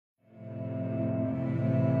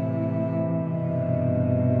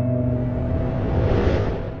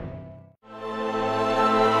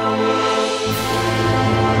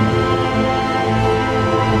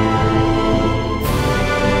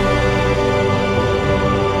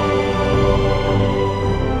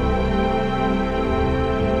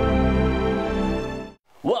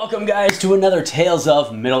Welcome guys to another Tales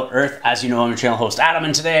of Middle-earth. As you know, I'm your channel host Adam,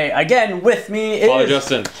 and today, again, with me is... Father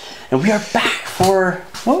Justin. And we are back for...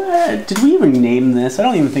 What? Did we even name this? I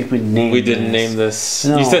don't even think we named We didn't name this.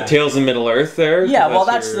 No. You said Tales of Middle-earth there? Yeah, well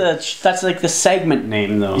that's like the segment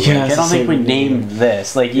name though. Yeah, like, I don't think we named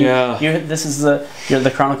this. Like this is the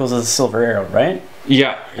Chronicles of the Silver Arrow, right?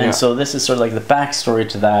 Yeah. And so this is sort of like the backstory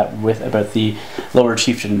to that about the Lower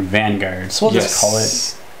Chieftain Vanguard. So we'll just call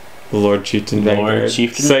it the Lower Chieftain Vanguard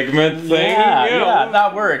segment thing. Yeah,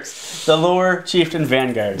 that works. The Lower Chieftain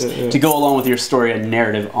Vanguard to go along with your story and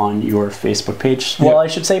narrative on your Facebook page. Well, I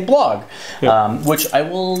should say blog, which I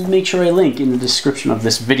will make sure I link in the description of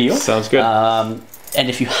this video. Sounds good. And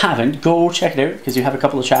if you haven't, go check it out because you have a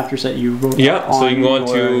couple of chapters that you wrote. Yeah, so you can go on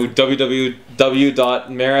to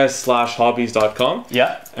www.maris/hobbies.com.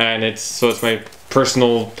 Yeah, and it's my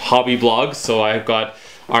personal hobby blog. So I've got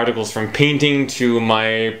articles from painting to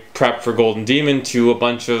my prep for Golden Demon to a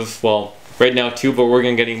bunch of, well, right now 2, but we're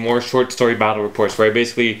going to getting more short story battle reports where I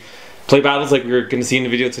basically play battles like we were going to see in the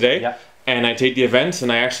video today. Yeah. And I take the events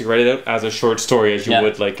and I actually write it out as a short story, as you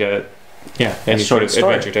would like any sort of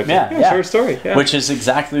adventure type thing. Short story. Yeah. Which is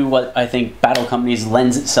exactly what I think Battle Companies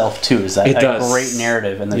lends itself to, is that great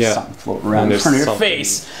narrative, and there's something floating around in front of your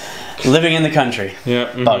face. Living in the country,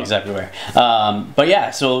 bugs everywhere. But yeah,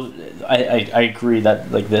 so I agree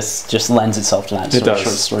that like this just lends itself to that sort of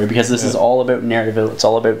short story, because this is all about narrative. It's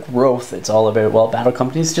all about growth. It's all about, well, Battle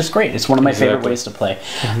Company is just great. It's one of my favorite ways to play.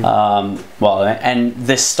 Well, and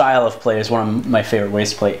this style of play is one of my favorite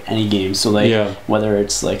ways to play any game. So like whether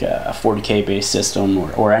it's like a 40k based system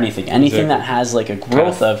or anything that has like a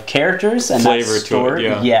growth of characters and flavor that story,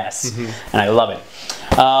 to it. Yes, and I love it.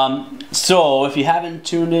 So if you haven't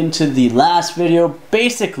tuned into the last video,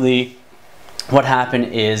 basically what happened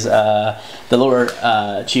is the Lower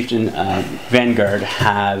Chieftain Vanguard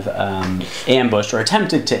have ambushed or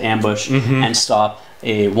attempted to ambush and stop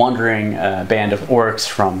a wandering band of orcs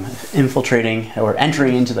from infiltrating or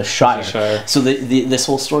entering into the Shire. So this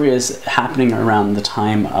whole story is happening around the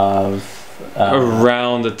time of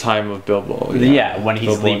around the time of Bilbo, when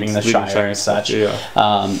he's leaving the Shire and such.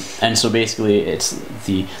 And so basically it's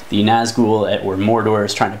the Nazgul or Mordor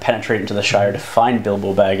is trying to penetrate into the Shire to find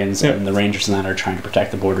Bilbo Baggins, and the Rangers and that are trying to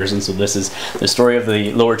protect the borders. And so this is the story of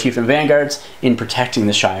the Lower Chieftain Vanguards in protecting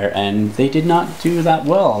the Shire, and they did not do that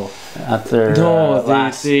well at their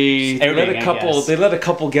last they let a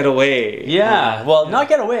couple get away. Well, not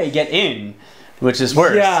get away, get in. Which is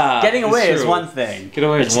worse. Getting away is one thing.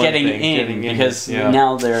 It's getting in because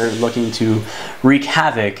now they're looking to wreak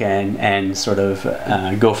havoc and sort of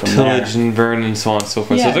go from pillage and burn and so on and so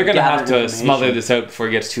forth. So they're going to have to smother this out before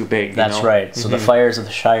it gets too big. That's right. So the fires of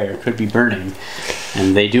the Shire could be burning,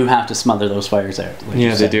 and they do have to smother those fires out.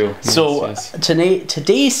 Yeah, they do. So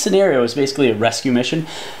today's scenario is basically a rescue mission,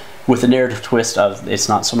 with a narrative twist of it's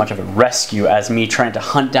not so much of a rescue as me trying to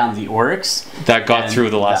hunt down the orcs that got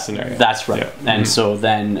through the last scenario. That's right. And so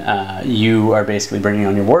then you are basically bringing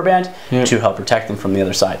on your warband to help protect them from the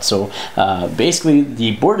other side. So basically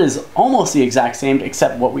the board is almost the exact same,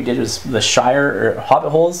 except what we did is the Shire or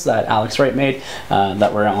hobbit holes that Alex Wright made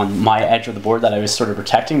that were on my edge of the board that I was sort of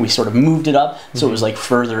protecting. We sort of moved it up so it was like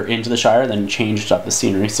further into the Shire, then changed up the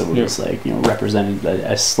scenery so it was like, you know, represented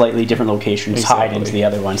a slightly different location tied into the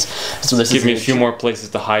other ones. So this give me a few more places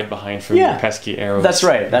to hide behind from your pesky arrows. That's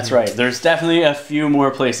right. That's right. There's definitely a few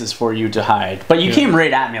more places for you to hide. But you came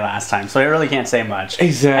right at me last time, so I really can't say much.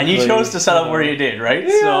 Exactly. And you chose to set up where you did, right?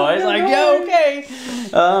 Yeah, so I was like, okay.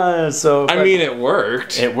 I mean, it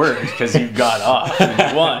worked. It worked because you got off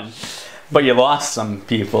and you won, but you lost some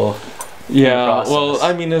people. Yeah. Well,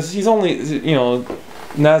 I mean, he's only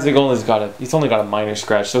Nazgul he's only got a minor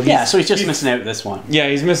scratch, so so he's just missing out this one. Yeah,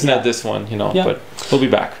 he's missing out this one, but he'll be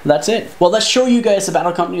back. That's it. Well, let's show you guys the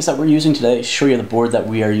battle companies that we're using today, show you the board that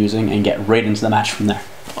we are using, and get right into the match from there.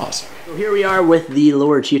 Awesome. So here we are with the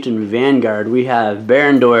Lower Chieftain Vanguard. We have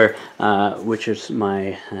Barandor, which is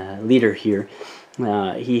my leader here.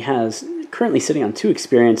 He has currently sitting on 2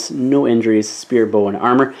 experience, no injuries, spear, bow, and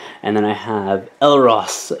armor. And then I have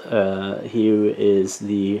Elros. He is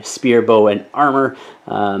the spear, bow, and armor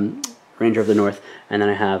Ranger of the North. And then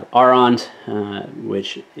I have Arond,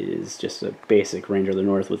 which is just a basic Ranger of the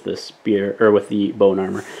North with the spear, or with the bow and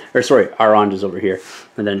armor. Or sorry, Arond is over here.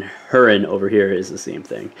 And then Hurin over here is the same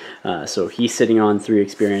thing. So he's sitting on 3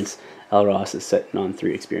 experience. Elros is sitting on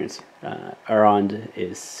 3 experience. Arond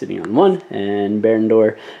is sitting on 1, and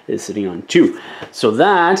Barandor is sitting on 2. So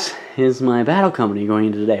that is my battle company going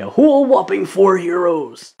into today. A whole whopping 4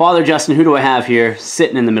 heroes. Father Justin, who do I have here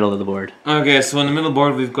sitting in the middle of the board? Okay, so in the middle of the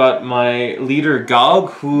board we've got my leader, Guy.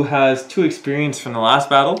 dog who has 2 experience from the last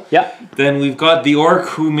battle. Yeah. Then we've got the orc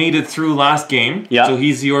who made it through last game. Yeah. So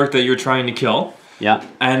he's the orc that you're trying to kill. Yeah.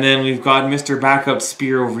 And then we've got Mr. Backup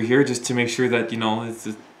Spear over here just to make sure that, you know,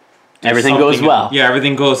 everything goes well. Yeah,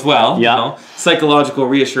 everything goes well. Yeah. You know, psychological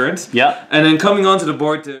reassurance. Yeah. And then coming onto the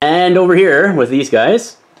board and over here with these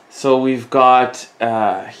guys. So we've got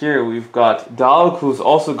here we've got Dalg, who's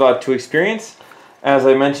also got 2 experience. As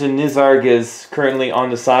I mentioned, Nizarg is currently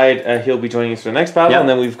on the side. He'll be joining us for the next battle. Yep. And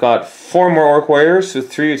then we've got 4 more orc warriors, so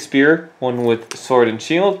 3 with spear, 1 with sword and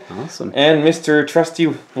shield. Awesome. And Mr. Trusty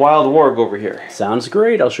Wild Warg over here. Sounds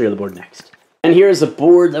great. I'll show you the board next. And here's the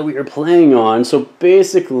board that we are playing on. So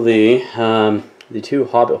basically, the 2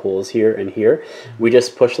 hobbit holes here and here, we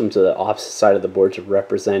just push them to the opposite side of the board to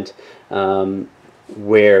represent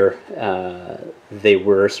where they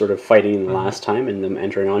were sort of fighting the last time and them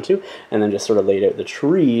entering onto, and then just sort of laid out the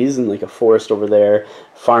trees and like a forest over there,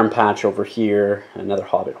 farm patch over here, another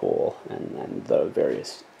hobbit hole, and the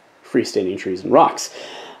various freestanding trees and rocks.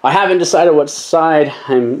 I haven't decided what side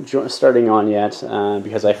I'm starting on yet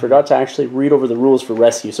because I forgot to actually read over the rules for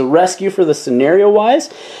rescue. So rescue for the scenario-wise,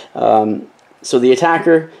 so the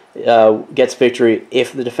attacker gets victory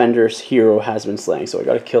if the defender's hero has been slain. So I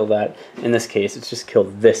got to kill that. In this case, it's just kill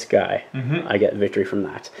this guy. I get victory from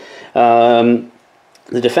that.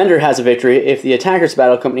 The defender has a victory if the attacker's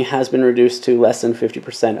battle company has been reduced to less than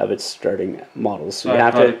 50% of its starting models. So you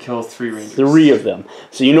have to kill 3 rangers. 3 of them.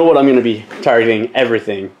 So you know what I'm going to be targeting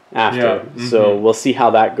everything after. Yeah. So we'll see how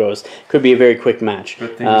that goes. Could be a very quick match.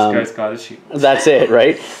 Good thing this guy's got his shield. That's it,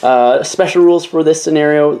 right? Special rules for this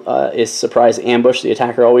scenario is surprise ambush. The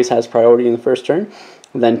attacker always has priority in the first turn.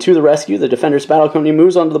 Then to the rescue, the defender's battle company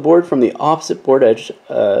moves onto the board from the opposite board edge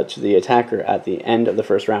to the attacker at the end of the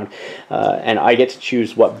first round. And I get to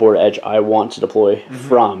choose what board edge I want to deploy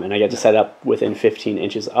from. And I get to set up within 15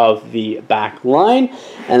 inches of the back line.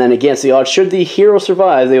 And then against the odds, should the hero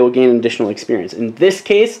survive, they will gain additional experience. In this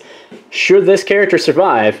case, should this character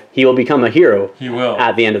survive, he will become a hero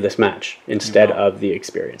at the end of this match instead of the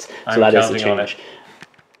experience. So that is the change.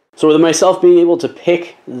 So with myself being able to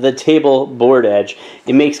pick the table board edge,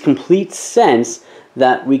 it makes complete sense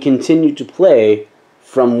that we continue to play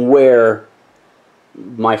from where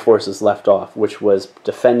my forces left off, which was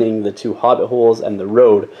defending the 2 hobbit holes and the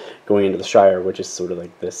road going into the Shire, which is sort of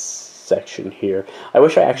like this section here. I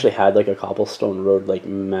wish I actually had like a cobblestone road like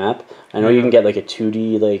map. I know you can get like a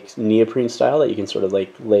 2D like neoprene style that you can sort of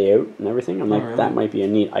like lay out and everything. I'm like, that might be a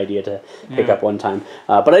neat idea to pick up one time.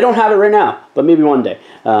 But I don't have it right now, but maybe one day.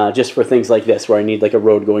 Just for things like this where I need like a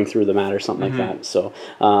road going through the mat or something like that. So,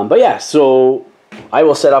 but yeah, so I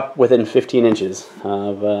will set up within 15 inches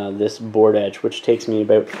of this board edge, which takes me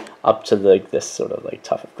about up to like this sort of like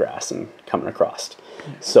tuft of grass and coming across.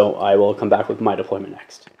 So I will come back with my deployment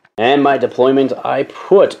next. And my deployment, I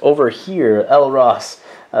put over here Elros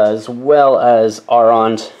as well as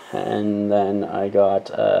Aront, and then I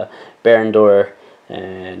got Barendor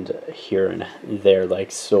and here and there,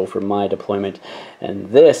 like so, for my deployment.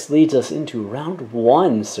 And this leads us into round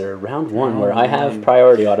 1, sir. Round 1, where I have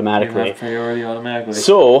priority automatically. You have priority automatically.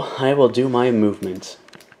 So I will do my movement.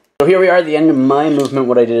 So here we are at the end of my movement.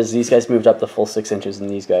 What I did is these guys moved up the full 6 inches, and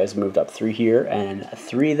these guys moved up 3 here and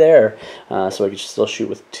 3 there. So I could still shoot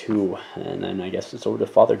with 2. And then I guess it's over to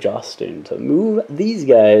Father Justin to move these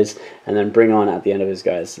guys, and then bring on at the end of his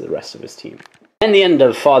guys the rest of his team. And the end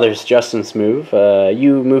of Father Justin's move,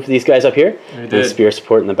 you moved these guys up here. I did. With spear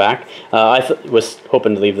support in the back. I was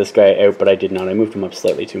hoping to leave this guy out, but I did not. I moved him up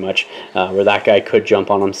slightly too much, where that guy could jump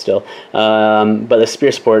on him still. But the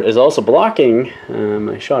spear support is also blocking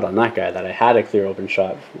my shot on that guy that I had a clear open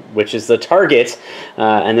shot, which is the target.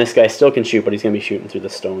 And this guy still can shoot, but he's going to be shooting through the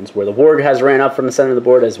stones, where the warg has ran up from the center of the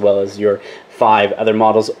board, as well as your 5 other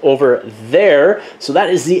models over there. So that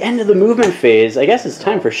is the end of the movement phase. I guess it's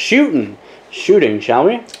time for shooting. Shooting, shall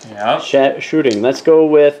we? Yeah. Shooting. Let's go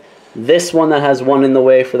with this one that has 1 in the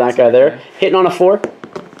way for that guy there. Hitting on a 4.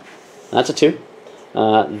 That's a 2.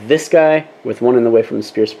 This guy with 1 in the way from the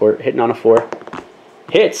spear support. Hitting on a 4.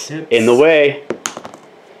 Hits in the way.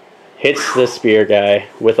 Hits the spear guy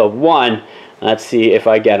with a 1. Let's see if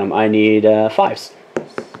I get him. I need 5s.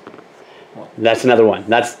 That's another 1.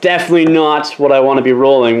 That's definitely not what I want to be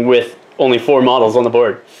rolling with only 4 models on the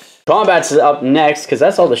board. Combat's up next, because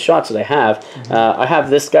that's all the shots that I have. I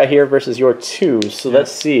have this guy here versus your 2, so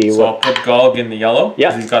let's see. So I'll put Golg in the yellow,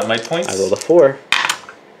 because he's got might points. I rolled a 4.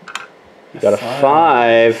 You got a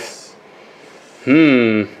 5.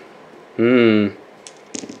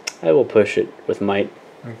 I will push it with might.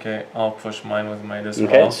 Okay, I'll push mine with might as well.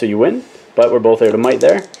 Okay, so you win, but we're both out of might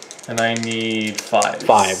there. And I need 5s.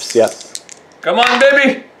 5s, yep. Come on,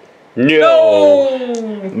 baby!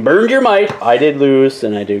 No! Burned your might. I did lose,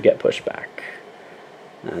 and I do get pushed back.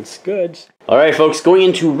 That's good. Alright, folks, going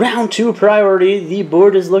into round 2 priority. The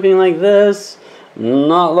board is looking like this.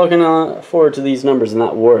 Not looking forward to these numbers, and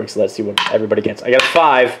that works. Let's see what everybody gets. I got a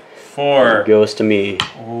 5. 4. It goes to me.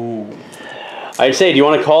 Ooh. I'd say, do you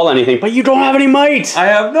want to call anything? But you don't have any might! I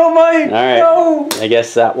have no might! Alright. No. I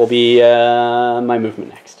guess that will be my movement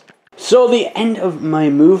next. So the end of my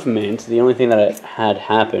movement, the only thing that had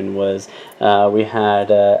happened was we had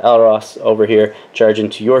Elros over here charge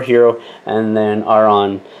into your hero, and then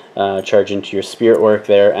Aron charge into your spirit orc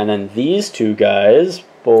there, and then these two guys,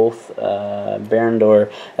 both Barandor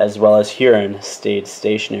as well as Huron, stayed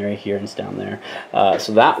stationary. Huron's down there.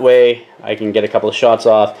 So that way I can get a couple of shots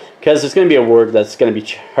off, because there's going to be a warg that's going to be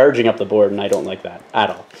charging up the board, and I don't like that at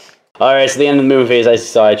all. Alright, so the end of the movement phase, I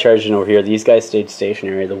saw I charged in over here. These guys stayed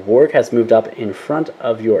stationary. The warg has moved up in front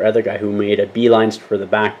of your other guy who made a beeline for the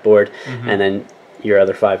backboard, and then your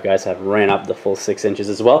other 5 guys have ran up the full 6 inches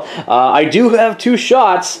as well. I do have 2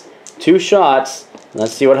 shots. 2 shots.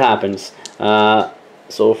 Let's see what happens.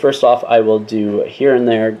 So first off, I will do here and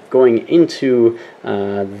there, going into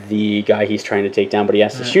the guy he's trying to take down, but he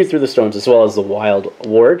has to shoot through the stones as well as the wild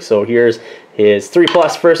warg. So here's his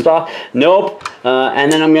 3+ first off. Nope.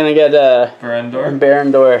 And then I'm going to get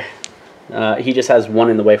Barandor. He just has 1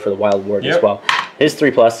 in the way for the wild warg as well. His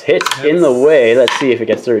 3+ hits in the way. Let's see if it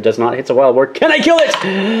gets through. It does not. Hits a wild warg. Can I kill it?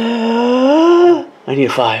 I need a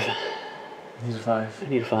 5. I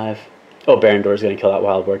need a 5. Oh, Barandor is going to kill that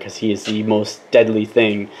wild warg because he is the most deadly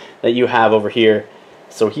thing that you have over here.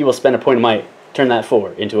 So he will spend a point of might, turn that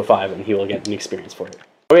 4 into a 5, and he will get an experience for it.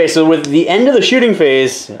 Okay, so with the end of the shooting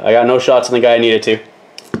phase, I got no shots on the guy I needed to.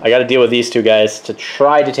 I got to deal with these 2 guys to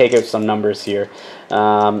try to take out some numbers here.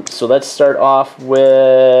 So let's start off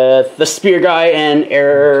with the spear guy and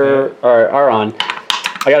Aron.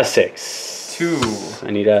 I got a 6. 2.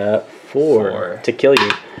 I need a 4 to kill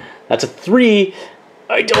you. That's a 3.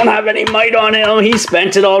 I don't have any might on him. He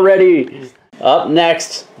spent it already. Up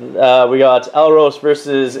next, we got Elros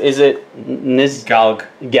versus, is it Galg.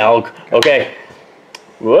 Galg. Okay.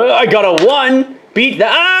 Well, I got a 1. Beat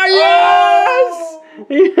that. Ah, yes!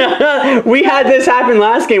 We had this happen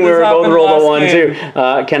last game. We were both rolled a 1 too.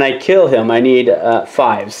 Can I kill him? I need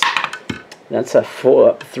 5s. That's a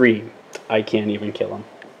 3. I can't even kill him.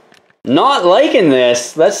 Not liking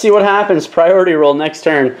this. Let's see what happens. Priority roll next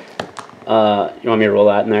turn. You want me to roll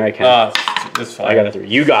that in there? I can. That's fine. I got a 3.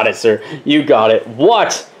 You got it, sir. You got it.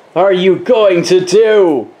 What are you going to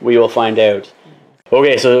do? We will find out.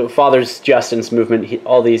 Okay, so Father's Justin's movement,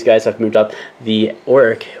 all these guys have moved up. The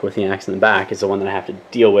orc with the axe in the back is the one that I have to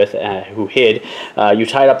deal with, who hid. You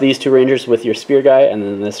tied up these 2 rangers with your spear guy, and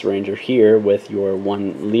then this ranger here with your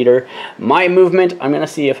 1 leader. My movement, I'm going to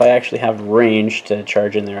see if I actually have range to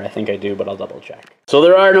charge in there. I think I do, but I'll double check. So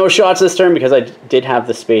there are no shots this turn because I did have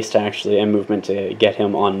the space to actually, and movement to get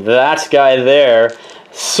him on that guy there.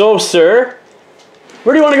 So, sir,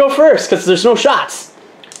 where do you want to go first? Because there's no shots.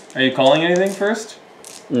 Are you calling anything first?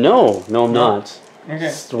 No, I'm not. Okay,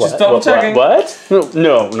 just double checking. What?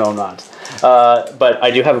 No, I'm not. But I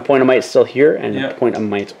do have a point of might still here and a point of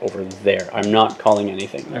might over there. I'm not calling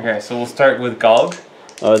anything. Though. Okay, so we'll start with Galg.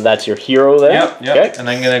 That's your hero there? Yep. Okay. And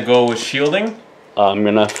I'm going to go with shielding. I'm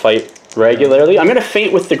going to fight regularly. I'm going to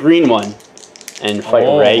feint with the green one and fight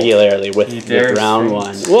regularly with the brown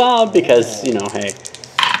one. Well, because, you know, hey.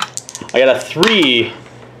 I got a 3.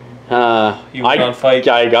 I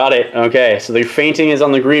got it. Okay, so the fainting is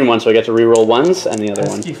on the green one, so I get to reroll 1s, and the other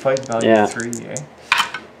one. Fight value 3, eh?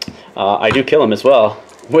 I do kill him as well.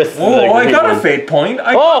 With I got a fate point.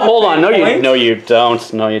 Hold on. No, you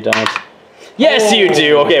don't. No, you don't. Yes, you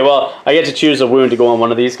do. Okay, well, I get to choose a wound to go on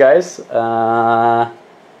one of these guys.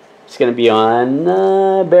 It's going to be on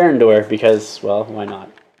Barandor, because, well, why not?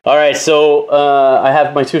 Alright, so I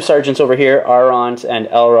have my 2 sergeants over here, Aront and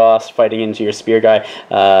Elros, fighting into your spear guy.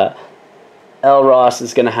 Elros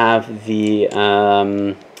is going to have the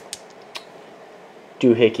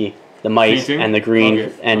doohickey, the might, fainting? And the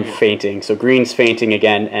green, and fainting. So green's fainting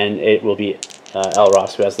again, and it will be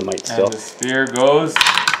Elros who has the might still. And the spear goes...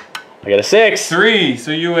 I got a 6. 3, so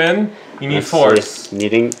you win. You need 4s.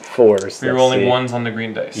 Needing 4s. You're rolling 1s on the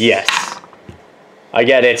green dice. Yes. I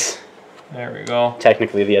get it. There we go.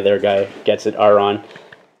 Technically, the other guy gets it, Aron.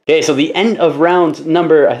 Okay, so the end of round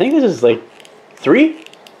number, I think this is like 3?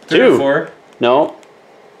 2. 4. No,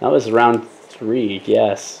 that was round 3,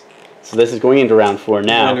 yes. So this is going into round 4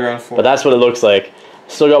 now. Into round 4. But that's what it looks like.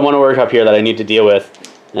 Still got 1 work up here that I need to deal with.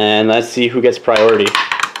 And let's see who gets priority.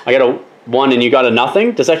 I got a 1 and you got a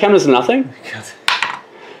nothing? Does that count as a nothing?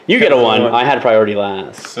 You get a 1. I had priority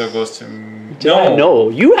last. So it goes to... No,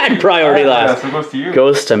 you had priority last. So it goes to you.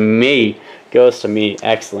 Goes to me. Goes to me.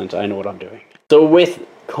 Excellent. I know what I'm doing. So with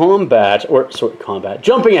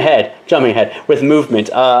jumping ahead with movement.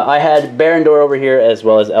 I had Barandor over here as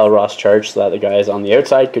well as Elros charged so that the guys on the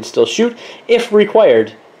outside could still shoot if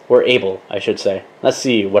required, or able, I should say. Let's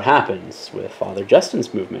see what happens with Father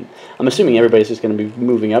Justin's movement. I'm assuming everybody's just going to be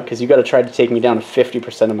moving up because you got to try to take me down to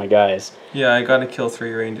 50% of my guys. Yeah, I got to kill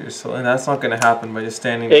 3 rangers, and that's not going to happen by just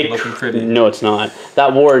standing there looking pretty. No, it's not.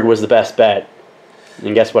 That ward was the best bet,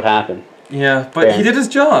 and guess what happened? Yeah, but he did his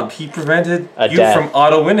job. He prevented you from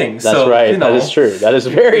auto-winning. That's right. That is true. That is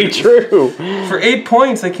very true. For 8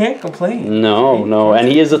 points, I can't complain. No. And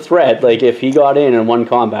he is a threat. Like, if he got in one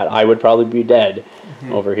combat, I would probably be dead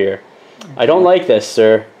over here. I don't like this,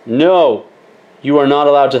 sir. No. You are not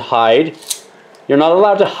allowed to hide. You're not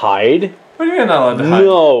allowed to hide. What do you mean not allowed to hide?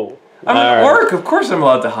 No. I'm an orc. Of course I'm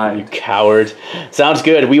allowed to hide. You coward. Sounds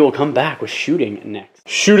good. We will come back with shooting next.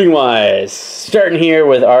 Shooting wise, starting here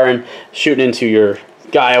with Aaron shooting into your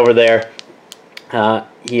guy over there.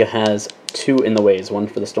 He has 2 in the ways, 1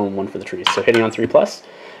 for the stone, 1 for the trees. So hitting on 3+.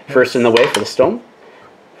 First in the way for the stone.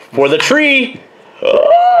 For the tree!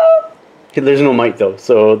 There's no might though,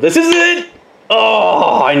 so this is it!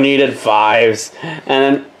 Oh, I needed 5s. And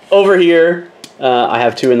then over here, I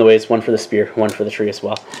have 2 in the ways, 1 for the spear, 1 for the tree as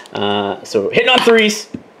well. So hitting on 3s.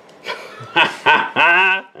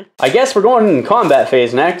 I guess we're going in combat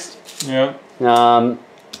phase next. Yeah.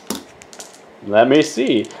 Let me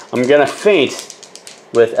see. I'm gonna feint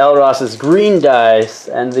with Elros's green dice,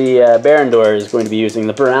 and the Barandor is going to be using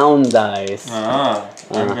the brown dice. I'm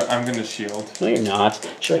gonna shield. No, you're not.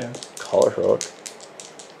 Should I color heroic?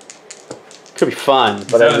 Could be fun,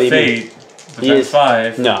 but I believe fate. Defense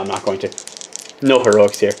 5. No, I'm not going to. No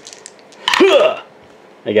heroics here. I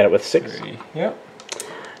get it with 6. 3. Yep.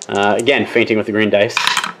 Again, feinting with the green dice.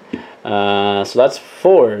 So that's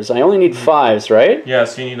 4s. I only need 5s, right? Yeah,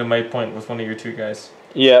 so you need a might point with one of your 2 guys.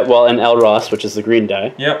 Yeah, well, and Elros, which is the green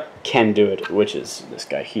die, can do it, which is this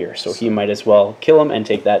guy here. So he might as well kill him and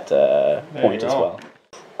take that point as well.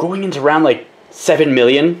 Going into round like 7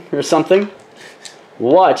 million or something.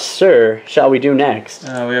 What, sir, shall we do next?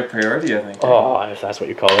 We have priority, I think. Oh, if that's what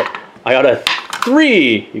you call it. I got a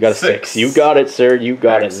 3. You got a 6. You got it, sir. You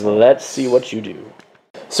got it. Let's see what you do.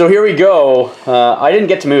 So here we go. I didn't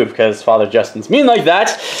get to move because Father Justin's mean like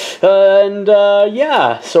that.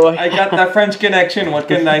 Yeah, so... I got that French connection. What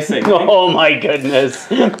can I say? Oh my goodness.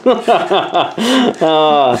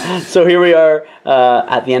 So here we are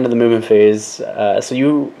at the end of the movement phase. So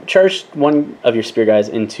you charged 1 of your spear guys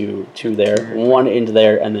into 2 there, 1 into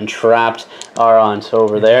there, and then trapped Aront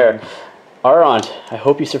over there. Aront, I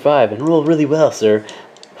hope you survive and roll really well, sir.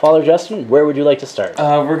 Father Justin, where would you like to start?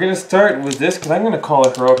 We're going to start with this because I'm going to call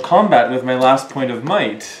it heroic combat with my last point of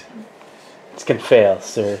might. It's going to fail,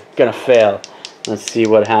 sir. Going to fail. Let's see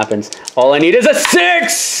what happens. All I need is a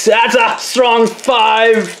 6! That's a strong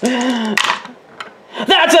 5!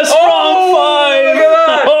 That's a strong 5! Look at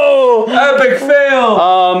that! Oh! Epic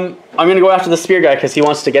fail! I'm going to go after the spear guy because he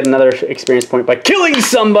wants to get another experience point by killing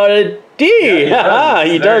somebody. Yeah,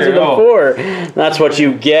 he does with a 4. That's what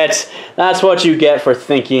you get. That's what you get for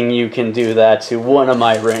thinking you can do that to one of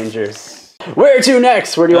my rangers. Where to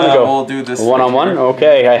next? Where do you want to go? We'll do this 1-on-1?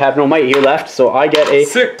 Okay, I have no might here left, so I get a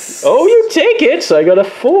 6. Oh, you take it. So I got a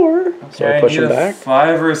 4. So I push him back.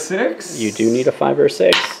 5 or 6? You do need a 5 or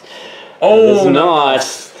 6. Oh, that is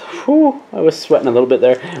not. Whew, I was sweating a little bit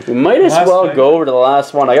there. We might as well go over to the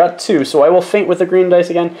last one. I got 2, so I will feint with the green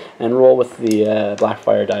dice again and roll with the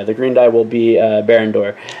Blackfyre die. The green die will be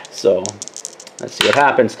Barandor. So let's see what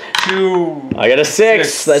happens. 2. I got a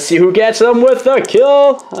 6. Let's see who gets them with the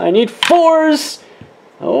kill. I need 4s.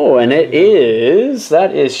 Oh, and that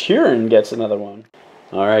is Huron gets another one.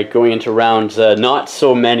 All right, going into round not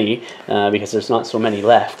so many, because there's not so many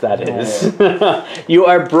left, that is. You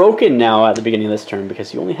are broken now at the beginning of this turn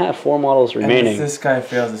because you only have 4 models remaining. And if this guy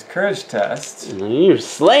fails his courage test... You're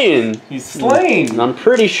slain! He's slain! I'm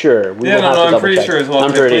pretty sure. I'm pretty sure as well.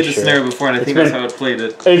 I've played this scenario before and I think that's how it played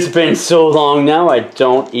it. It's been so long now, I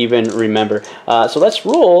don't even remember. So let's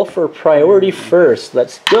roll for priority first.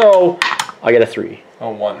 Let's go! I got a 3. Oh,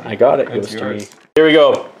 1. I got it. It goes to me. Here we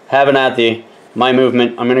go. Having at the... My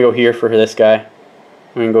movement, I'm going to go here for this guy.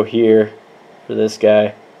 I'm going to go here for this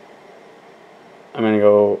guy. I'm going to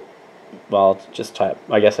go, well, just type.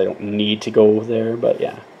 I guess I don't need to go there, but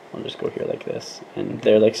yeah. I'll just go here like this. And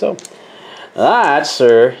there like so. That,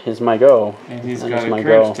 sir, is my go. And he's got a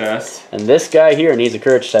courage test. And this guy here needs a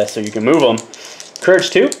courage test, so you can move him.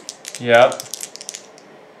 Courage 2? Yep.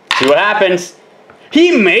 See what happens.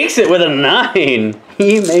 He makes it with a 9.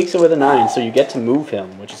 he makes it with a 9, so you get to move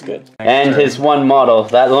him, which is good. And his one model,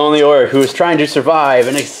 that lonely orc who is trying to survive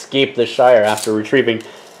and escape the Shire after retrieving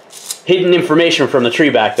hidden information from the tree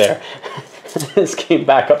back there. This came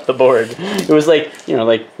back up the board. It was like, you know,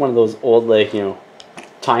 like one of those old, like, you know,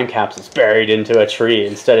 time capsules buried into a tree.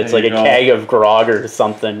 Instead, it's like a keg of grog or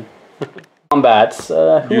something. Combats.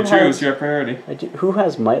 You choose your priority. Who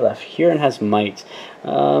has might left? Huron has might.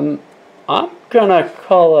 I'm gonna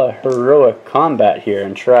call a heroic combat here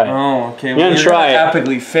and try. Oh, okay. I'm gonna try it.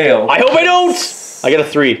 Epically fail. I hope I don't! I get a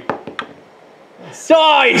 3. Oh,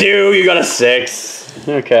 I do! You got a 6.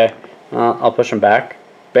 Okay. I'll push him back.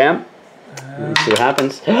 Bam. Let's see what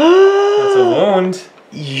happens. That's a wound.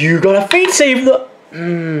 You got a fate save though.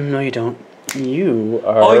 No, you don't. You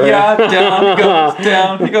are... Oh yeah, down he goes,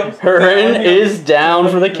 down he goes. Huron is down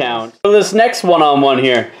for the count. So this next one-on-one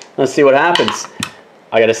here, let's see what happens.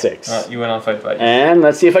 I got a 6. You went on fight fight. And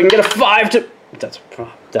let's see if I can get a 5 to... That's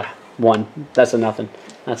 1. That's a nothing.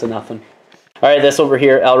 That's a nothing. Alright, this over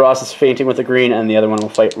here, Elros is fainting with the green, and the other one will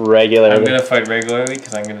fight regularly. I'm gonna fight regularly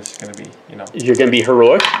because I'm just gonna be, you know. You're gonna be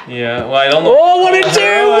heroic? Yeah, well, I don't know. Oh, what a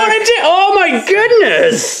do! What a do! Oh my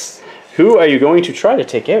goodness! Who are you going to try to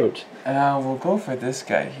take out? We'll go for this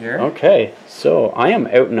guy here. Okay, so I am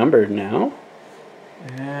outnumbered now.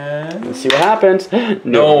 And let's see what happens.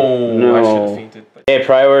 No. I should have fainted. But... Okay,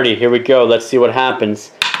 priority. Here we go. Let's see what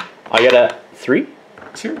happens. I got a 3?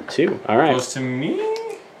 2. 2. All right. Close to me.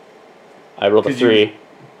 I rolled a 3.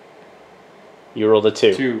 You rolled a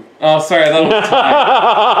 2. 2. Oh, sorry. I thought it was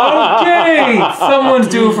tied. Okay. Someone's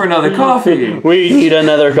due for another coffee. We need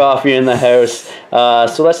another coffee in the house.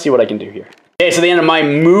 So let's see what I can do here. Okay, so at the end of my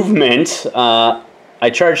movement, I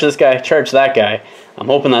charge this guy, charge that guy. I'm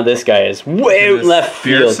hoping that this guy is way out left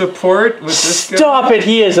field. Spear support with this guy? Stop it,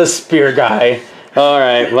 he is a spear guy.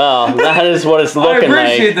 Alright, well, that is what it's looking like. I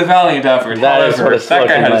appreciate the valiant effort. That is what it's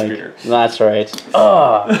looking like. That's right.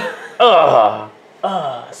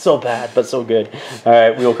 So bad, but so good.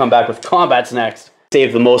 Alright, we will come back with combats next.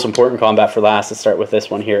 Save the most important combat for last. Let's start with this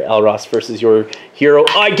one here. Elros versus your hero.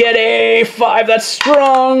 I get a 5, that's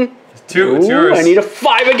strong. 2, it's yours. I need a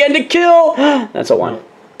 5 again to kill. That's a 1.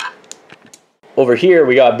 Over here,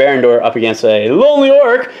 we got Barendor up against a lonely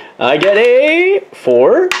orc. I get a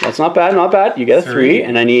 4. That's not bad, not bad. You get a 3,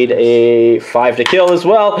 and I need a 5 to kill as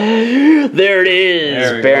well. There it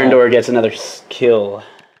is. Barendor gets another kill.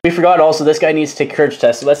 We forgot also, this guy needs to take a courage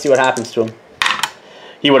test, so let's see what happens to him.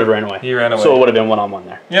 He would have ran away. He ran away. So it would have been one-on-one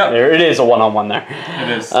there. Yeah. There it is, a one-on-one there.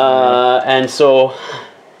 It is. And so,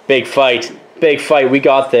 big fight. Big fight, we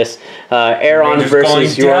got this. Aaron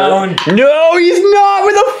versus your... Down. No, he's not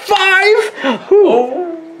with a 5!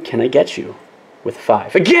 Oh. Can I get you with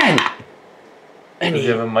 5? Again! Does he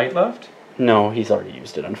have a might left? No, he's already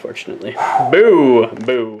used it, unfortunately. Boo!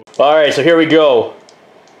 Boo. Alright, so here we go.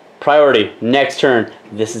 Priority, next turn.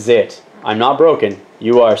 This is it. I'm not broken.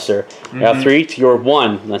 You are, sir. I got 3 to your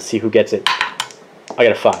 1. Let's see who gets it. I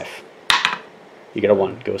got a 5. You get a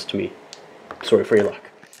 1. Goes to me. Sorry for your luck.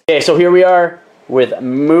 Okay, so here we are with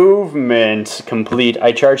movement complete.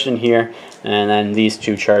 I charged in here, and then these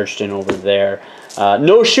two charged in over there.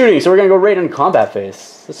 No shooting, so we're going to go right in combat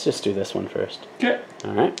phase. Let's just do this one first. Okay.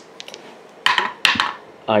 Alright.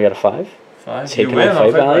 I got a 5. 5. Taking my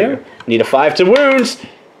fight value. Need a 5 to wounds.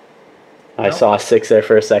 I saw a 6 there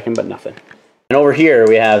for a second, but nothing. And over here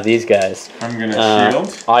we have these guys. I'm going to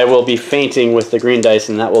shield. I will be fainting with the green dice,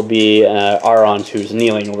 and that will be Aron, who's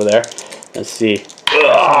kneeling over there. Let's see.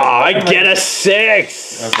 I get a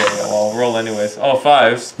 6! Okay, well, I'll roll anyways. Oh,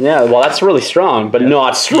 5s. Yeah, well, that's really strong, but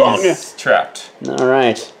not strong. He's trapped.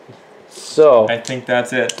 Alright. So... I think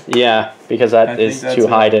that's it. Yeah, because that is too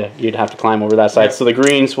high to... You'd have to climb over that side. Yep. So the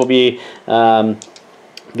greens will be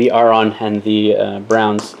the Aron, and the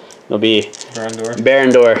browns will be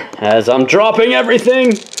Barendor. As I'm dropping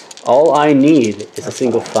everything, all I need is a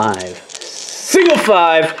single 5. Single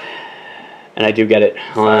 5! And I do get it.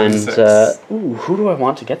 And ooh, who do I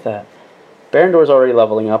want to get that? Barendor's already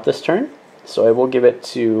leveling up this turn, so I will give it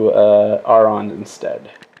to Aron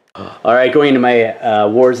instead. Alright, going into my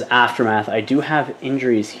War's Aftermath, I do have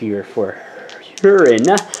injuries here for Huron.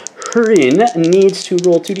 Huron needs to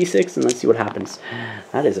roll 2d6, and let's see what happens.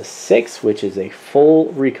 That is a 6, which is a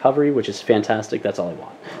full recovery, which is fantastic. That's all I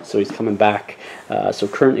want. So he's coming back. So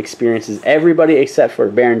current experiences, everybody except for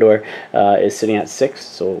Barendor is sitting at 6.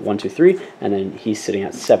 So 1, 2, 3, and then he's sitting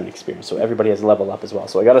at 7 experience. So everybody has leveled up as well.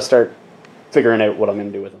 So I got to start figuring out what I'm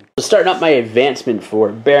going to do with him. So starting up my advancement for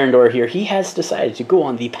Barendor here, he has decided to go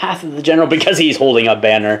on the path of the general because he's holding a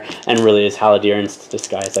banner and really is Haldir in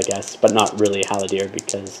disguise, I guess, but not really Haldir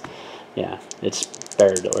because, yeah, it's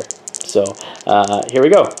Barendor. So here we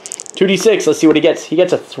go. 2d6, let's see what he gets. He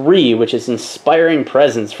gets a 3, which is Inspiring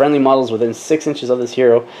Presence. Friendly models within 6 inches of this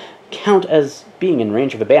hero count as being in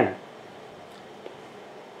range of a banner.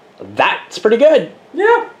 That's pretty good.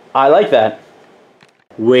 Yeah. I like that.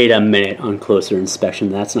 Wait a minute, on closer inspection,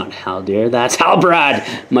 that's not Haldir, that's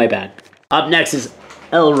Halbrad! My bad. Up next is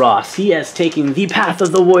Elros. He has taken the Path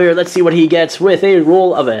of the Warrior. Let's see what he gets with a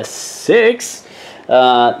roll of a 6.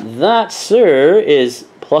 That, sir, is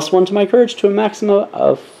 +1 to my courage to a maximum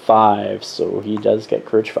of 5. So he does get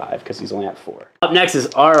courage 5 because he's only at 4. Up next is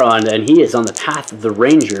Aron, and he is on the Path of the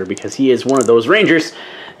Ranger because he is one of those rangers,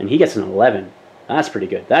 and he gets an 11. That's pretty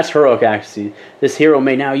good. That's heroic accuracy. This hero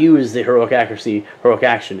may now use the heroic accuracy, heroic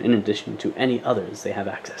action, in addition to any others they have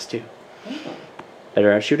access to.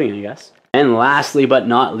 Better at shooting, I guess. And lastly but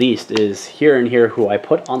not least is here, who I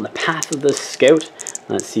put on the Path of the Scout.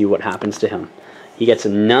 Let's see what happens to him. He gets a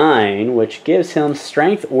 9, which gives him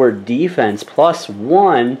strength or defense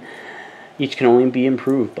 +1. Each can only be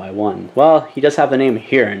improved by 1. Well, he does have the name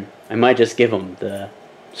Huron. I might just give him the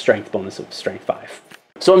strength bonus of strength 5.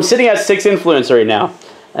 So I'm sitting at 6 influence right now,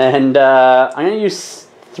 and I'm going to use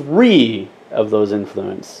 3 of those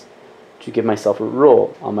influence to give myself a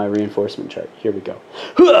roll on my reinforcement chart. Here we go.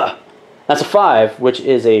 That's a 5, which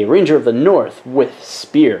is a Ranger of the North with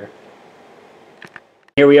Spear.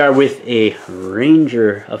 Here we are with a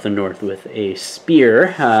Ranger of the North with a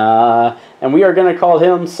Spear, and we are going to call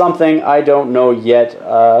him something I don't know yet.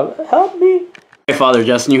 Help me. Father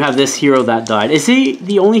Justin, you have this hero that died. Is he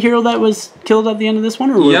the only hero that was killed at the end of this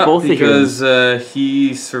one, or were both the heroes? because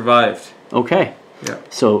he survived. Okay. Yeah.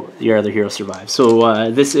 So your other hero survived.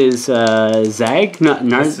 So this is Zag?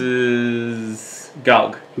 This is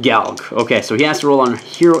Galg. Galg. Okay, so he has to roll on a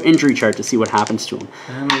hero injury chart to see what happens to him.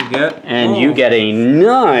 And you get a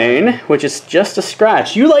 9, which is just a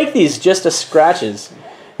scratch. You like these just as scratches.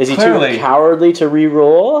 Is he too cowardly to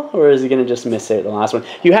re-roll, or is he going to just miss it at the last one?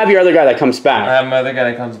 You have your other guy that comes back. I have my other guy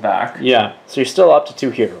that comes back. Yeah, so you're still up to 2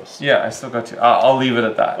 heroes. Yeah, I still got 2. I'll leave it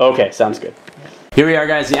at that. Okay, sounds good. Here we are,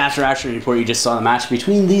 guys, the after action report. You just saw the match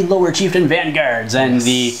between the Lower Chieftain Vanguards and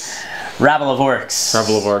the rabble of orcs.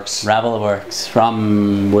 Rabble of orcs. Rabble of orcs,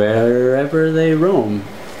 from wherever they roam.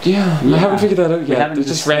 Yeah, I haven't figured that out yet. They're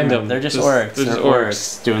just random. They're just orcs. They're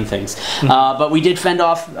orcs doing things. But we did fend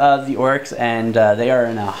off the orcs, and they are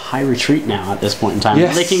in a high retreat now at this point in time.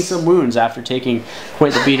 Yes. Licking some wounds after taking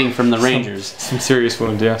quite the beating from the Rangers. Some serious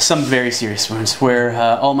wounds, yeah. Some very serious wounds, where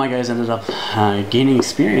all my guys ended up gaining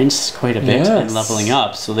experience quite a bit and leveling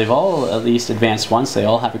up. So they've all at least advanced once. They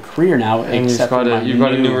all have a career now. And you've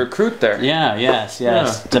got a new recruit there. Yeah, yes.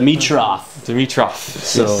 Dimitrov.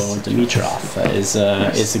 So Dimitrov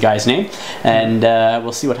is the guy's name, and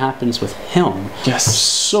we'll see what happens with him. Yes.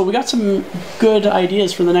 So we got some good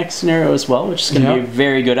ideas for the next scenario as well, which is going to be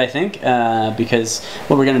very good, I think, because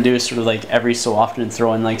what we're going to do is sort of like every so often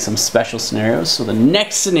throw in like some special scenarios. So the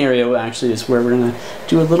next scenario actually is where we're going to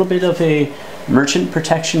do a little bit of a merchant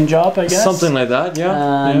protection job, I guess. Something like that,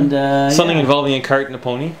 yeah. And something involving a cart and a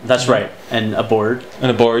pony. That's right, and a board.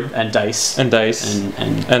 And dice.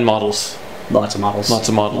 And models. Lots of models.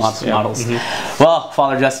 Well,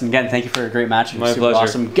 Father Justin, again, thank you for a great match. My pleasure.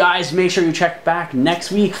 Awesome. Guys, make sure you check back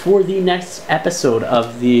next week for the next episode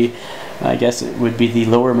of the, I guess it would be the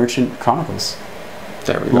Lower Merchant Chronicles.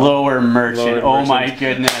 There we go. Lower Merchant. Oh my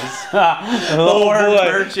goodness. Lower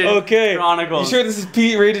Merchant Chronicles. You sure this is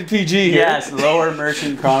rated PG here? Yes, Lower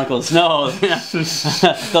Merchant Chronicles. No,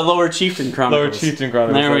 the Lower Chieftain Chronicles. Lower Chieftain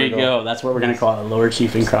Chronicles. There we go. That's what we're going to call it, Lower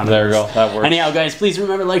Chieftain Chronicles. There we go. That works. Anyhow, guys, please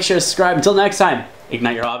remember to like, share, subscribe. Until next time,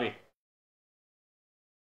 ignite your hobby.